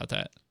anything about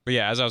that. But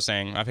yeah, as I was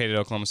saying, I've hated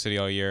Oklahoma City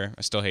all year.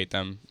 I still hate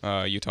them.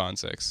 Utah in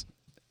 6.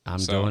 I'm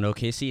So- going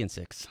OKC in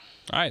 6.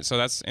 All right, so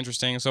that's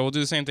interesting. So we'll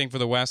do the same thing for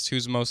the West.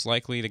 Who's most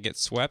likely to get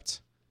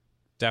swept?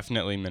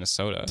 definitely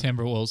Minnesota.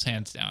 Timberwolves,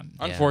 hands down.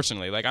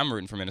 Unfortunately, like I'm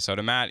rooting for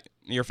Minnesota. Matt,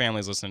 your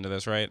family's listening to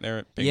this, right?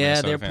 They're big Yeah,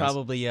 Minnesota they're fans.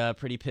 probably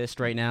pretty pissed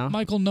right now.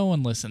 Michael, no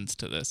one listens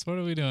to this. What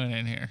are we doing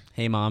in here?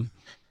 Hey, Mom.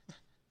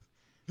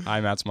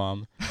 Hi, Matt's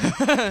mom.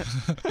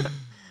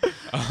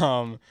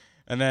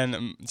 And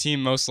then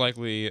team most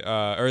likely,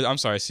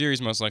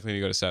 series most likely to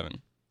go to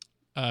 7.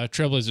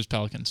 Trailblazers,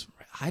 Pelicans.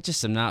 I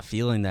just am not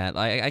feeling that.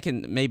 I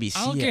can maybe see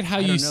I don't it. get how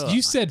I don't know.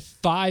 you said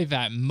 5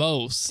 at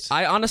most.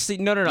 I honestly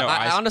no.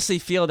 I honestly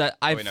feel that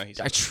I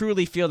he's-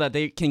 truly feel that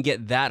they can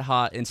get that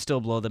hot and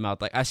still blow them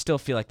out. Like I still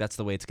feel like that's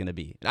the way it's gonna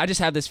be. I just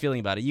have this feeling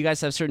about it. You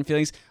guys have certain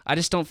feelings. I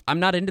just don't. I'm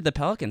not into the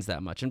Pelicans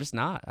that much. I'm just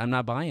not. I'm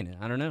not buying it.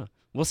 I don't know.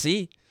 We'll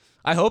see.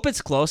 I hope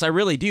it's close. I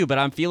really do. But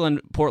I'm feeling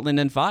Portland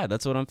in 5.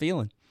 That's what I'm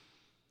feeling.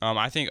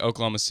 I think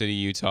Oklahoma City,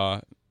 Utah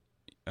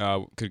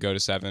could go to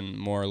 7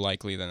 more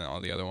likely than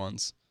all the other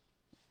ones.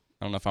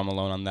 I don't know if I'm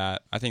alone on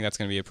that. I think that's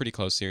going to be a pretty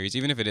close series,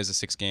 even if it is a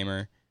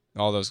 6-gamer.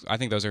 I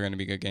think those are going to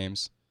be good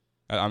games.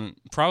 I'm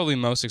probably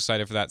most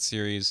excited for that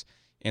series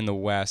in the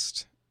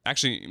West.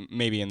 Actually,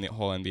 maybe in the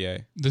whole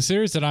NBA. The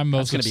series that I'm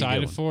most That's gonna be a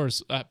good excited for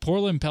is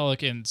Portland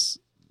Pelicans.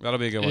 That'll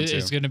be a good one too.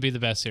 It's going to be the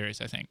best series,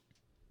 I think.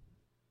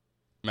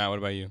 Matt, what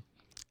about you?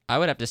 I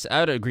would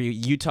agree.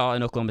 Utah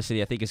and Oklahoma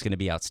City, I think, is going to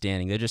be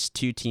outstanding. They're just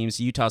two teams.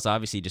 Utah's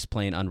obviously just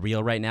playing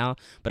unreal right now,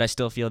 but I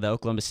still feel that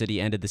Oklahoma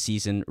City ended the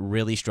season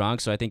really strong,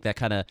 so I think that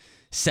kind of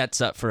sets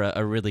up for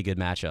a really good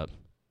matchup.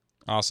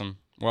 Awesome.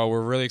 Well,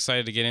 we're really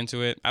excited to get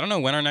into it. I don't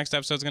know when our next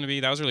episode's going to be.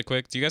 That was really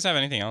quick. Do you guys have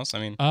anything else?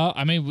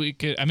 We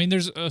could.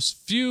 There's a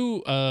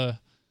few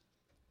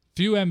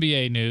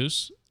NBA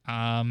news.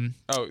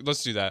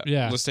 Let's do that.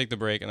 Yeah. Let's take the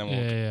break and then we'll.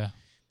 Yeah.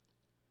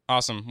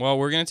 Awesome. Well,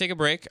 we're going to take a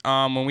break.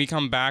 When we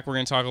come back, we're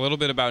going to talk a little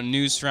bit about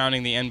news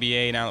surrounding the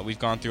NBA now that we've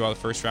gone through all the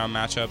first round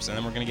matchups, and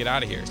then we're going to get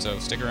out of here. So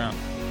stick around.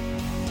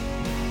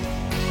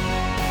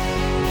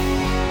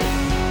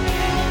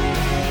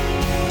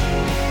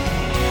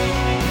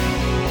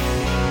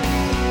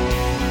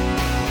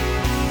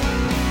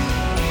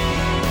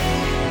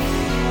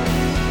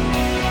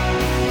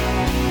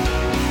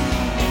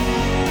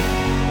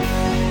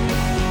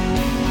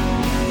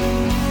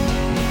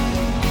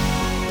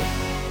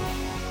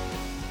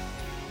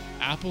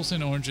 Apples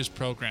and Oranges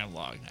program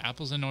log.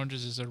 Apples and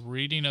Oranges is a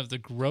reading of the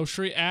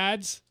grocery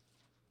ads.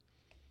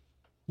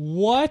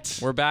 What?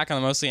 We're back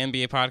on the Mostly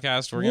NBA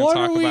podcast. We're going What to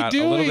talk are we about a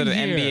little bit of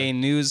doing here? NBA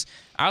news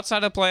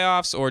outside of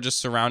playoffs or just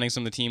surrounding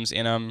some of the teams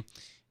in them.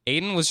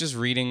 Aden was just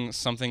reading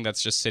something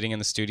that's just sitting in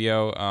the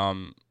studio.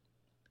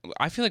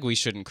 I feel like we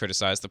shouldn't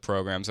criticize the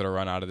programs that are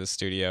run out of this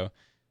studio,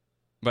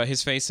 but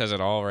his face says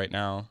it all right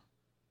now.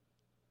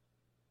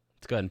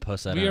 Let's go ahead and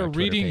post that We on are our Twitter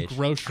reading page.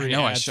 grocery I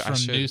know, I ads should- from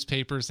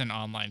newspapers and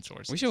online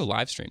sources. We should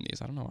live stream these.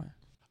 I don't know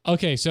why.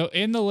 Okay, so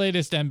in the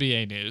latest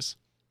NBA news,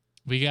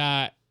 we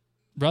got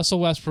Russell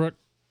Westbrook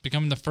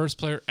becoming the first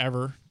player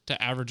ever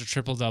to average a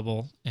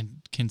triple-double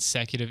in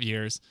consecutive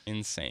years.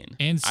 Insane.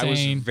 Insane. I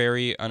was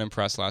very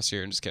unimpressed last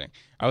year. I'm just kidding.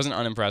 I wasn't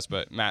unimpressed,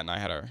 but Matt and I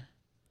had our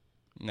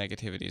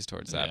negativities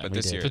towards that. Yeah, but we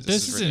this did. year, But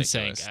this this is is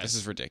insane, ridiculous. guys. This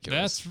is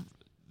ridiculous.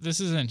 This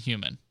isn't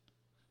human.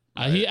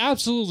 Right. He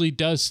absolutely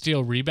does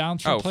steal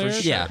rebounds from Oh, for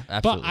players. sure. Yeah,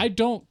 absolutely. But I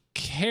don't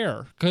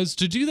care because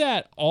to do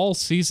that all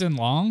season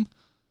long,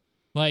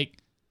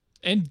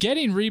 and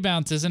getting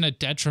rebounds isn't a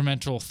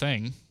detrimental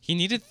thing. He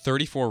needed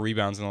 34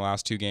 rebounds in the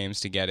last 2 games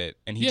to get it,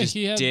 and he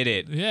did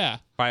it Yeah.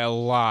 by a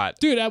lot.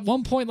 Dude, at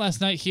one point last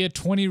night, he had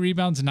 20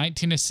 rebounds,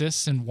 19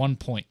 assists, and 1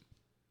 point.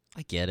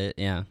 I get it.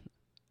 Yeah.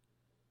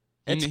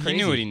 He It's knew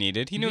crazy. what he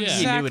needed. He knew Yeah.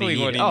 exactly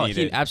what he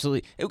needed.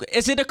 Absolutely.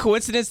 Is it a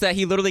coincidence that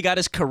he literally got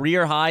his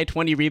career high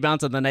 20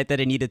 rebounds on the night that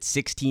he needed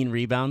 16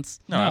 rebounds?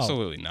 No, No.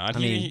 absolutely not. I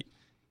mean,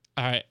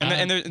 All right.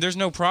 There's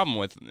no problem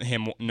with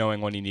him knowing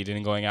what he needed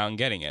and going out and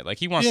getting it. Like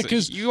he wants Yeah, to.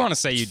 'cause You want to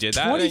say you did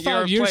that? 25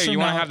 You're a years player. from You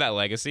want to now- have that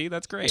legacy.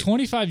 That's great.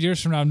 25 years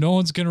from now, no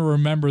one's going to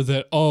remember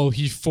that,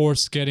 he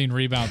forced getting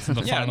rebounds in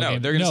the Yeah, final no,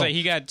 game. they're gonna say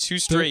he got 2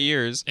 straight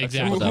years.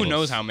 Exactly. Who Doubles.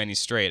 knows how many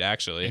straight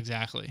actually?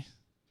 Exactly.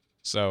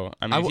 So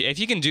I mean, if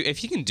he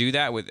can do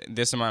that with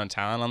this amount of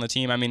talent on the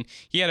team, I mean,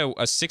 he had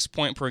a 6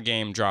 point per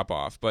game drop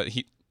off, but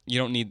you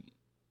don't need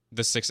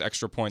the 6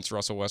 extra points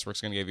Russell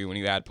Westbrook's going to give you when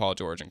you add Paul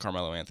George and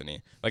Carmelo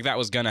Anthony. Like that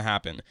was going to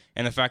happen,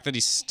 and the fact that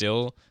he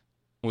still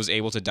was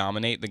able to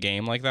dominate the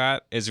game like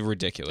that is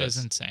ridiculous.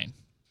 That's insane.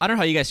 I don't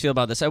know how you guys feel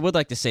about this. I would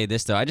like to say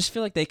this, though. I just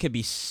feel like they could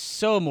be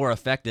so more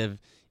effective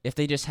if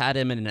they just had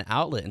him in an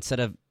outlet instead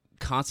of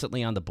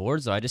constantly on the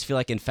boards, though. I just feel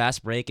like in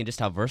fast break and just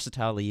how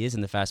versatile he is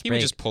in the fast He break.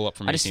 would just pull up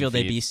from. I just 18 feel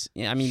they'd feet.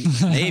 be. I mean,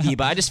 maybe,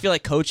 but I just feel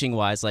like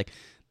coaching-wise,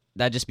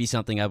 that'd just be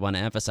something I want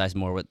to emphasize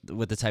more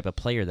with the type of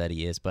player that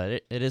he is.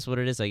 But it is what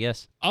it is, I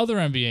guess. Other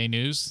NBA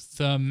news,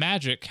 the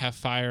Magic have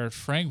fired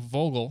Frank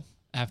Vogel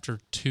after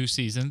 2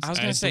 seasons. I was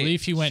gonna say,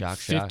 believe he went shock.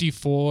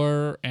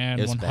 54 and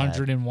It was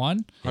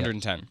 101.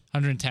 110.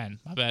 110,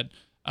 my bad.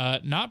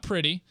 Not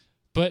pretty,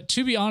 but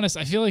to be honest,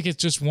 I feel like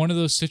it's just one of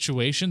those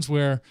situations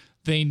where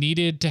they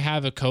needed to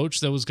have a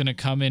coach that was going to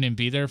come in and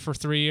be there for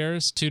 3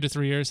 years, 2 to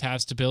 3 years,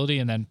 have stability,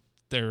 and then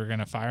they were going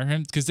to fire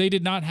him because they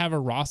did not have a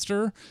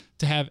roster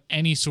to have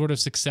any sort of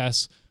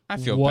success. I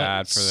feel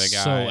bad for the guy.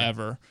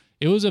 whatsoever.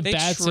 It was a They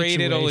bad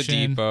traded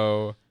situation.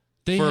 Oladipo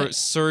for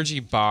Serge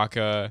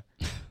Ibaka,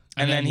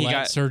 and then he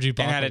got Serge Ibaka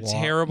and had a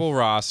walk. terrible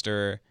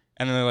roster.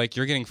 And then they're like,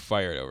 "You're getting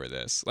fired over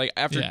this." Like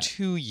after Yeah.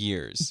 2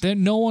 years,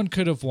 Then no one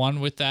could have won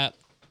with that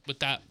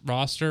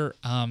roster.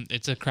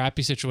 It's a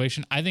crappy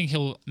situation. I think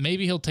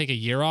he'll take a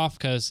year off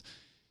because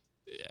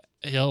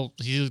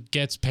he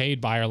gets paid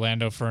by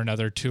Orlando for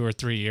another 2 or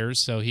 3 years,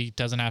 so he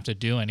doesn't have to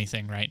do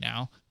anything right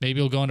now.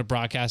 Maybe he'll go into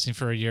broadcasting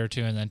for a year or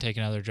two and then take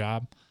another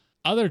job.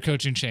 Other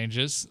coaching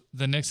changes: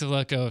 the Knicks have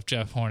let go of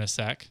Jeff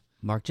Hornacek.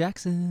 Mark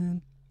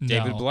Jackson.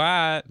 David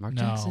Blatt. Mark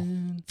No.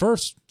 Jackson.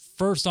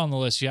 First on the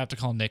list, you have to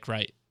call Nick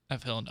Wright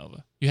at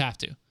Villanova. You have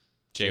to.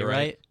 Jay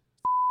Wright.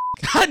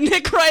 God,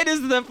 Nick Wright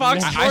is the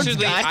Fox I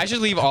Sports guy. I should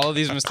leave all of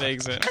these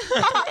mistakes in.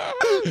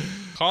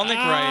 Call Nick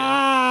Wright.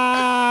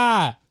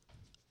 Ah!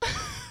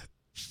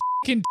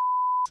 Fucking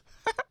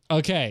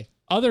okay.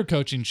 Other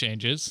coaching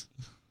changes.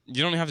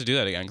 You don't have to do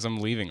that again because I'm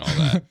leaving all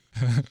that.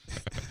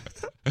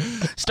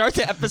 Start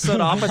the episode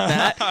off with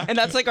that, and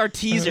that's like our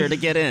teaser to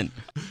get in.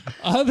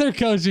 Other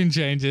coaching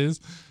changes.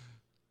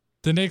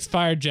 The Knicks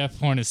fired Jeff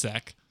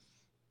Hornacek.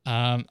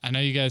 I know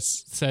you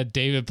guys said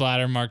David Blatt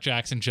or Mark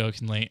Jackson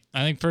jokingly.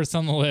 I think first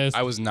on the list,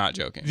 I was not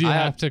joking. you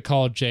have to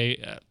call Jay.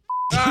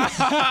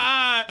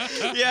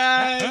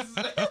 Yes.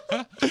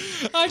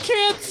 I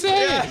can't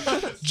say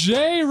it.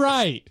 Jay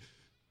Wright.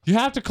 You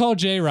have to call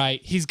Jay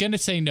Wright. He's gonna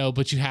say no,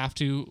 but you have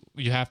to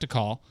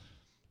call.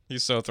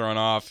 He's so thrown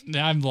off.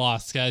 I'm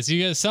lost, guys.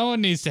 You guys,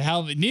 someone needs to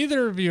help me.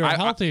 Neither of you are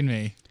helping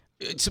me.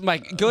 So,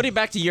 Mike, go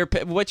back to your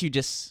what you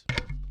just.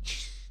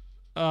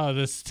 Oh,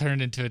 this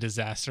turned into a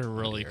disaster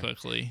really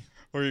quickly.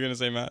 What were you gonna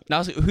say, Matt?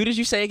 Now, who did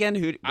you say again?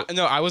 Who?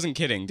 No, I wasn't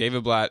kidding.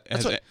 David Blatt.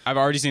 I've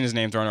already seen his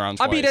name thrown around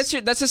twice. I mean, that's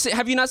just.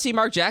 Have you not seen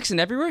Mark Jackson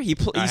everywhere? He's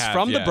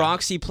from the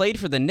Bronx. He played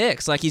for the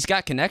Knicks. Like he's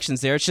got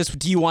connections there. It's just,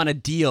 do you want to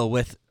deal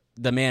with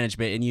the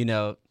management?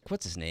 And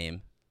what's his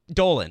name?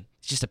 Dolan.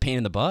 It's just a pain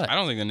in the butt. I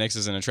don't think the Knicks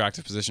is an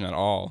attractive position at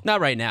all.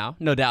 Not right now,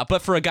 no doubt.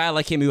 But for a guy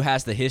like him who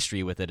has the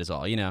history with it, is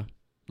all.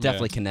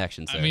 Definitely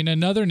connections there. I mean,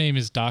 another name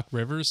is Doc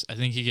Rivers. I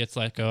think he gets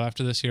let go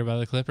after this year by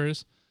the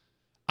Clippers.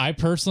 I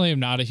personally am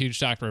not a huge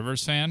Doc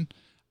Rivers fan.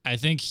 I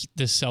think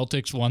the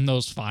Celtics won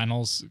those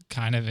finals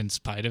kind of in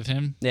spite of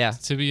him. Yeah.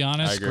 To be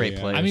honest. I agree, Great yeah.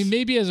 players. I mean,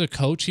 maybe as a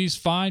coach he's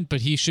fine,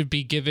 but he should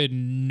be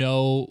given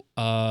no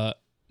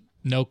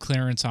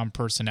clearance on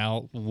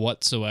personnel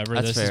whatsoever.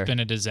 That's this fair. has been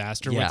a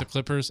disaster Yeah. with the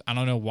Clippers. I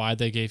don't know why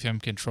they gave him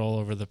control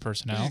over the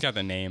personnel. He's got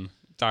the name.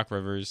 Doc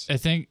Rivers. I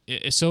think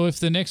so. If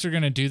the Knicks are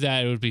going to do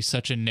that, it would be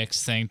such a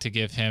Knicks thing to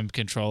give him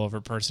control over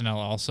personnel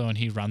also, and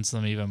he runs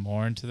them even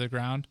more into the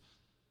ground.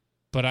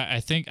 But I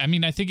think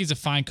he's a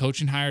fine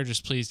coaching hire.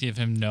 Just please give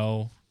him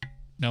no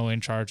in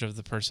charge of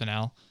the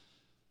personnel.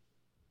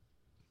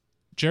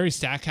 Jerry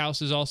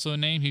Stackhouse is also a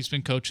name. He's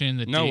been coaching in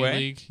the No D way.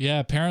 League. Yeah,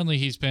 apparently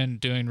he's been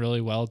doing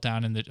really well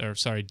down in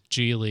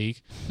G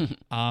League.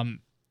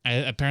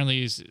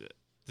 Apparently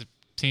the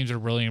teams are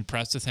really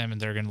impressed with him, and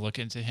they're going to look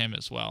into him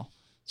as well.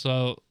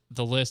 So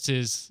the list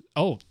is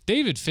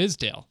David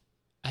Fizdale.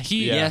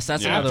 Yes,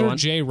 that's another after one.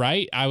 Jay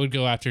Wright, I would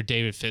go after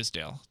David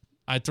Fizdale.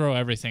 I'd throw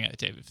everything at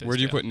David Fizdale. Where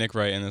do you put Nick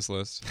Wright in this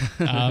list?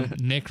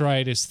 Nick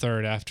Wright is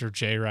third after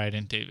Jay Wright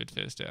and David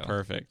Fizdale.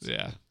 Perfect.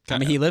 Yeah. I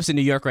mean, he lives in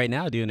New York right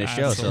now doing his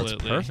show, so it's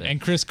Absolutely. perfect.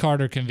 And Chris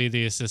Carter can be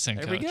the assistant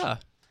There coach. we go.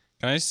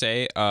 Can I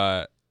say,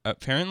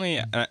 apparently,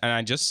 and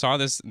I just saw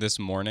this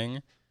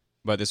morning,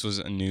 but this was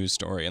a news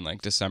story in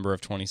like December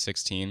of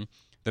 2016.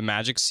 The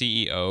Magic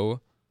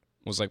CEO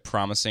was like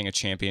promising a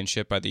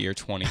championship by the year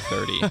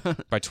 2030.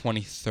 By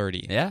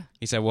 2030. Yeah.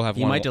 He said we'll have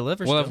He one. might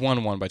deliver We'll have still.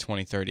 won one by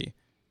 2030.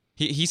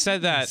 He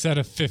said that Set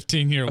a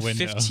 15-year a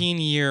window.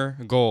 15-year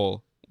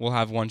goal will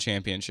have one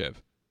championship.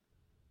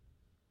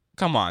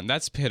 Come on,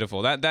 that's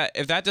pitiful. That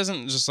if that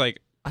doesn't just like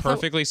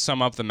perfectly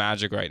sum up the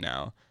Magic right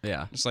now.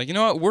 Yeah. It's like, you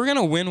know what? We're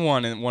gonna win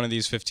one in one of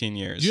these 15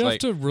 years. You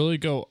like, have to really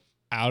go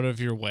out of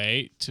your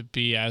way to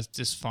be as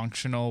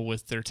dysfunctional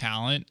with their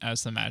talent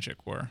as the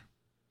Magic were.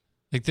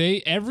 Like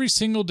every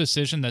single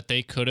decision that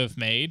they could have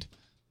made,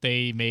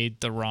 they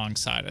made the wrong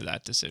side of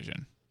that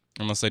decision.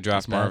 unless they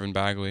draft That's bad. Marvin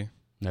Bagley.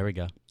 There we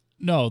go.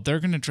 No, they're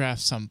going to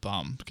draft some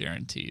bum,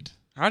 guaranteed.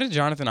 How did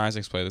Jonathan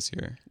Isaacs play this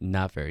year?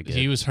 Not very good.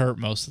 He was hurt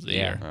most of the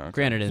year. Oh, okay.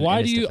 Granted, in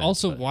Why his do you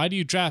defense, but- why do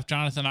you draft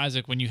Jonathan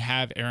Isaac when you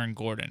have Aaron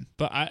Gordon?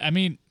 But I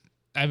mean,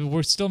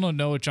 we still don't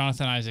know what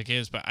Jonathan Isaac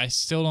is, but I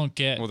still don't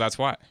get. Well, that's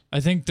why. I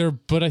think they're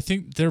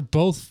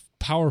both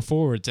power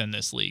forwards in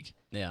this league.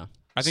 Yeah.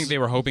 I think they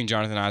were hoping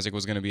Jonathan Isaac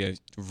was going to be a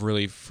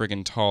really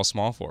friggin' tall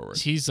small forward.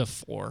 He's a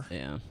 4.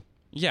 Yeah.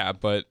 Yeah,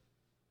 but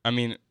I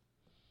mean,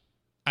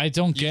 I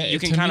don't get. you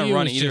it. can To kind of me, it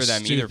run was either of just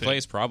them either stupid.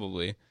 place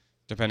probably,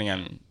 depending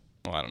on.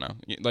 Well, I don't know.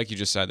 Like you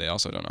just said, they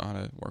also don't know how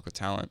to work with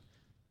talent.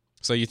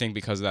 So you think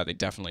because of that, they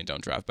definitely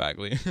don't draft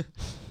Bagley.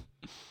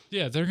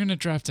 Yeah, they're gonna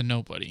draft a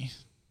nobody.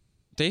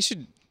 They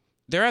should.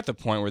 They're at the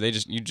point where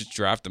you just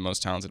draft the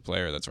most talented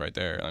player that's right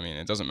there. I mean,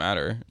 it doesn't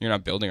matter. You're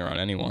not building around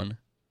anyone,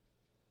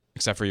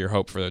 except for your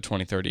hope for the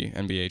 2030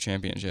 NBA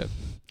championship.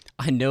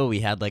 I know we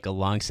had like a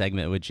long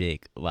segment with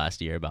Jake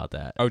last year about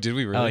that. Oh, did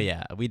we really? Oh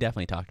yeah, we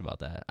definitely talked about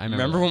that. I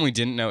Remember that. when we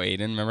didn't know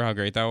Aden? Remember how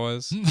great that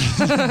was?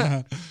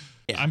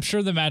 I'm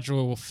sure the Magic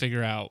will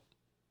figure out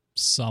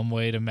some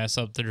way to mess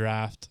up the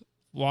draft.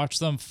 Watch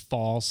them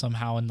fall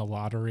somehow in the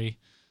lottery.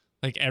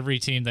 Like every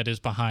team that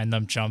is behind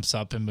them jumps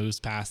up and moves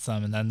past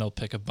them, and then they'll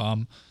pick a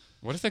bum.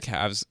 What if the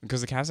Cavs?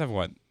 Because the Cavs have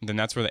what? The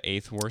Nets were the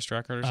 8th worst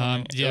record or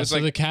something. Yeah, so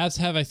the Cavs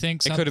have, I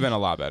think, it could have been a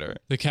lot better.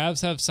 The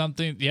Cavs have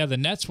something. Yeah, the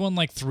Nets won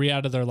like 3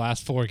 out of their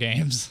last 4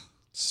 games.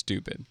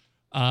 Stupid.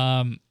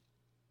 The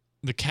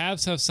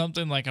Cavs have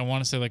something like, I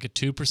want to say like a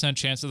 2%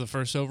 chance of the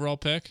first overall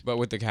pick. But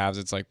with the Cavs,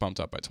 it's like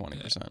bumped up by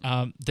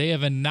 20%. They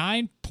have a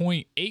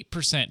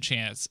 9.8%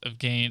 chance of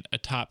getting a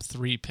top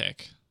 3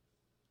 pick.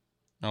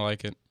 I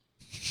like it.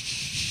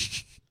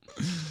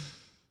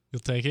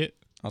 You'll take it?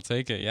 I'll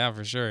take it. Yeah,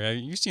 for sure.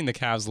 You've seen the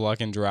Cavs'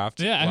 luck in draft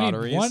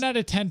lotteries. I mean, 1 out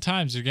of 10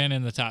 times you're getting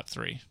in the top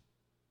 3.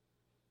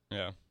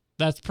 Yeah.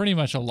 That's pretty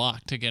much a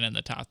lock to get in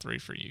the top 3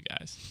 for you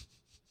guys.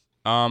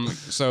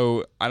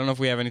 So I don't know if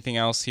we have anything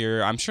else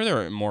here. I'm sure there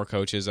are more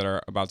coaches that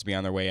are about to be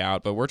on their way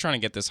out, but we're trying to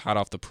get this hot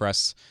off the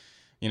press,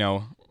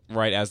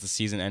 right as the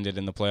season ended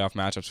and the playoff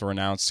matchups were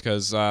announced,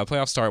 because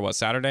playoffs start,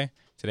 Saturday?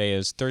 Today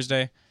is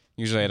Thursday.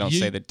 Usually I don't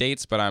say the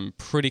dates, but I'm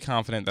pretty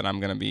confident that I'm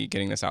going to be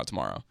getting this out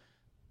tomorrow.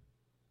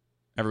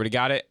 Everybody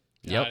got it?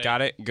 Yep.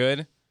 Got it?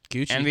 Good?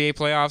 Gucci. NBA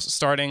playoffs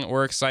starting.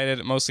 We're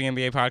excited. Mostly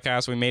NBA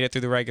podcast. We made it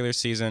through the regular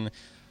season.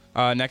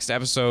 Next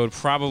episode,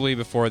 probably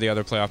before the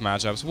other playoff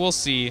matchups. We'll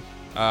see.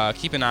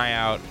 Keep an eye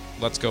out.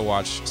 Let's go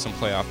watch some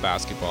playoff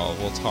basketball.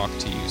 We'll talk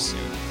to you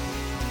soon.